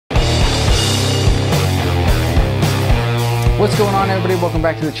What's going on, everybody? Welcome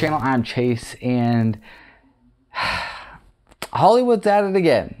back to the channel. I'm Chase, and Hollywood's at it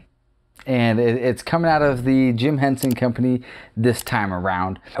again. And it's coming out of the Jim Henson Company this time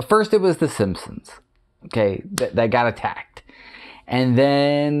around. First, it was The Simpsons, okay, that got attacked. And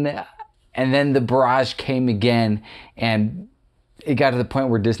then the barrage came again, and it got to the point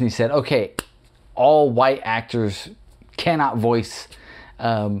where Disney said, okay, all white actors cannot voice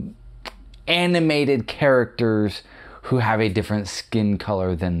animated characters who have a different skin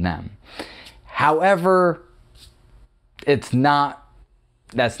color than them. However, that's not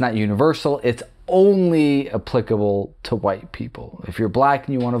universal. It's only applicable to white people. If you're black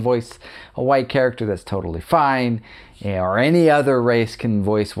and you want to voice a white character, that's totally fine. Or any other race can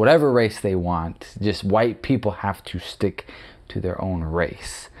voice whatever race they want. Just white people have to stick to their own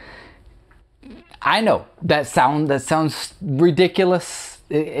race. I know that sounds ridiculous.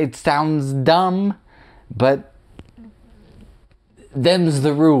 It sounds dumb, but them's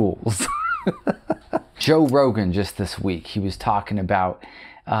the rules. Joe Rogan just this week, he was talking about,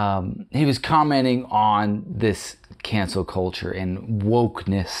 he was commenting on this cancel culture and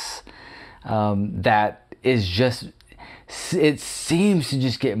wokeness that is just, it seems to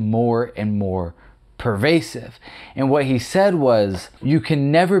just get more and more pervasive. And what he said was, you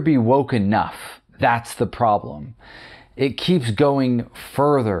can never be woke enough. That's the problem. It keeps going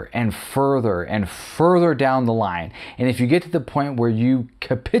further and further and further down the line. And if you get to the point where you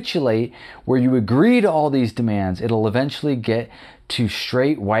capitulate, where you agree to all these demands, it'll eventually get to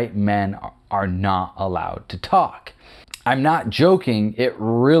straight white men are not allowed to talk. I'm not joking. It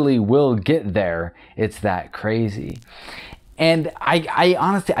really will get there. It's that crazy. And I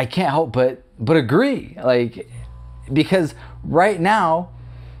honestly, I can't help but agree. Like, because right now,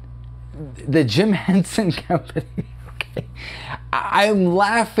 the Jim Henson Company, I'm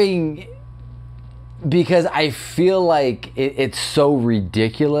laughing because I feel like it's so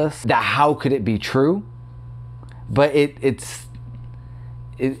ridiculous that how could it be true? But it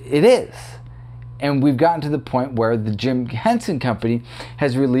is. And we've gotten to the point where the Jim Henson Company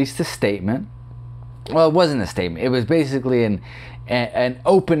has released a statement. Well, it wasn't a statement. It was basically an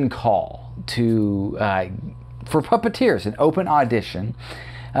open call to for puppeteers, an open audition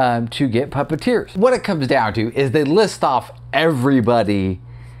to get puppeteers. What it comes down to is they list off everybody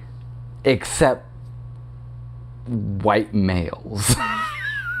except white males.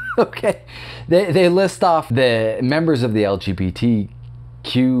 Okay, they list off the members of the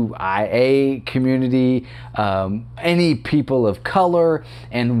LGBTQIA community, any people of color,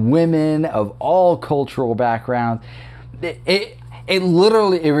 and women of all cultural backgrounds. It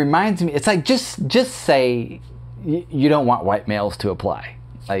literally, it reminds me, it's like, just say you don't want white males to apply.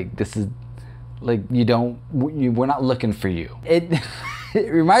 Like, this is, like, we're not looking for you. It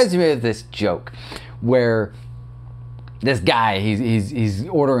reminds me of this joke where this guy, he's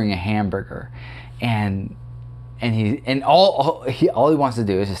ordering a hamburger, and all he wants to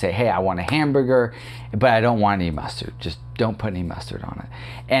do is just say, hey, I want a hamburger, but I don't want any mustard. Just don't put any mustard on it.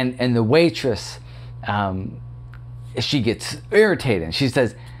 And the waitress, she gets irritated, and she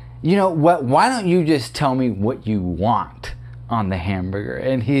says, you know what, why don't you just tell me what you want on the hamburger?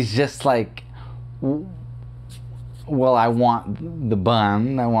 And he's just like, well, I want the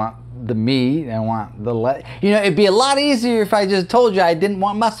bun, I want the meat, I want the you know, it'd be a lot easier if I just told you I didn't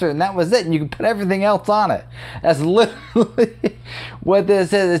want mustard and that was it, and you can put everything else on it. That's literally what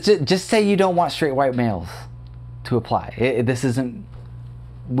this is. It's just say you don't want straight white males to apply. This isn't,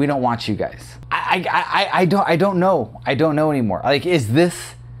 we don't want you guys. I don't know anymore. Like, is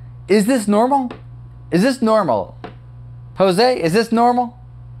this normal? Is this normal? Jose, is this normal?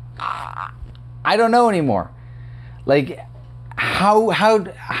 I don't know anymore. Like,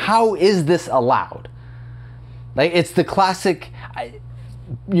 how is this allowed? Like, it's the classic,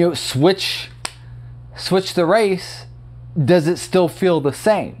 you know, switch the race. Does it still feel the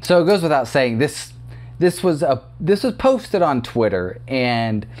same? So it goes without saying, this was posted on Twitter,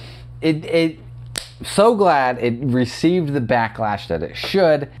 and it so glad it received the backlash that it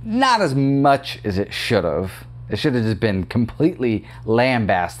should. Not as much as it should have. It should have just been completely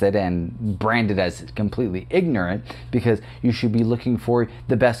lambasted and branded as completely ignorant, because you should be looking for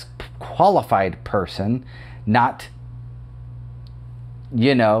the best qualified person, not,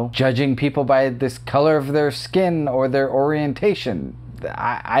 you know, judging people by this color of their skin or their orientation.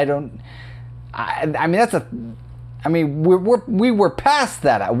 I mean, we were past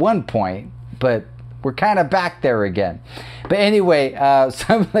that at one point, but we're kind of back there again. But anyway,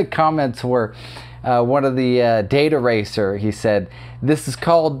 some of the comments were, one of the data racer, he said, this is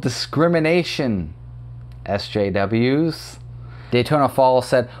called discrimination, SJWs. Daytona Falls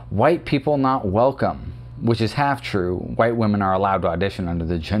said, white people not welcome. which is half true. White women are allowed to audition under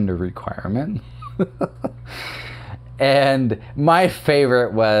the gender requirement. And my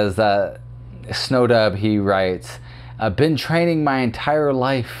favorite was Snowdub. He writes, "I've been training my entire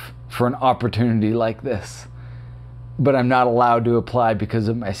life for an opportunity like this, but I'm not allowed to apply because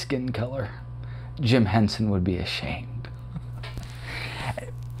of my skin color. Jim Henson would be ashamed."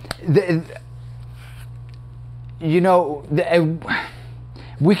 You know,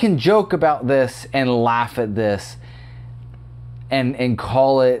 we can joke about this and laugh at this and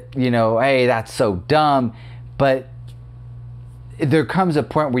call it, you know, hey, that's so dumb. But there comes a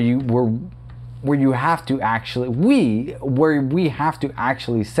point where you have to actually, we have to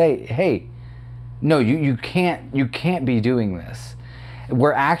actually say, hey, no, you can't be doing this.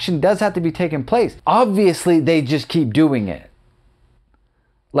 Where action does have to be taking place. Obviously, they just keep doing it.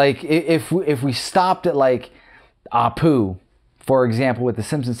 Like, if we stopped at, like, Apu, for example, with The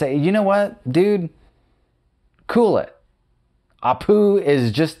Simpsons, say, you know what, dude, cool it. Apu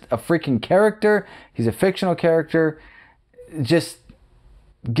is just a freaking character. He's a fictional character. Just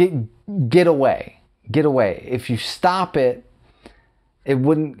get away. Get away. If you stop it, it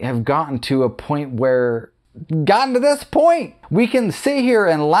wouldn't have gotten to a point where, gotten to this point. We can sit here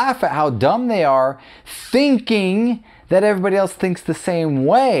and laugh at how dumb they are, thinking that everybody else thinks the same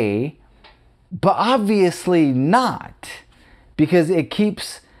way, but obviously not, because it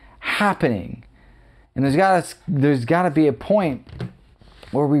keeps happening. And there's got to be a point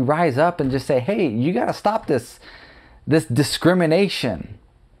where we rise up and just say, hey, you got to stop this discrimination,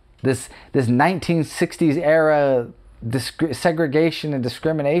 this 1960s era segregation and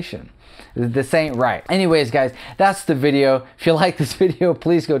discrimination. This ain't right. Anyways, guys, that's the video. If you like this video,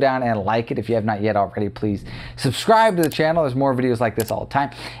 please go down and like it. If you have not yet already, please subscribe to the channel. There's more videos like this all the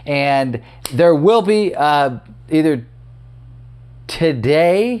time. And there will be either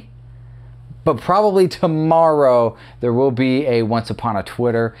today, but probably tomorrow, there will be a Once Upon a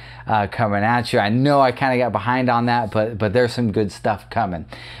Twitter coming at you. I know I kind of got behind on that, but there's some good stuff coming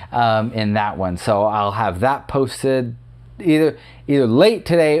in that one. So I'll have that posted either late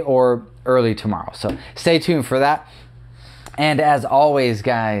today or early tomorrow. So stay tuned for that. And as always,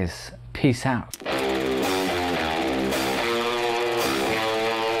 guys, peace out.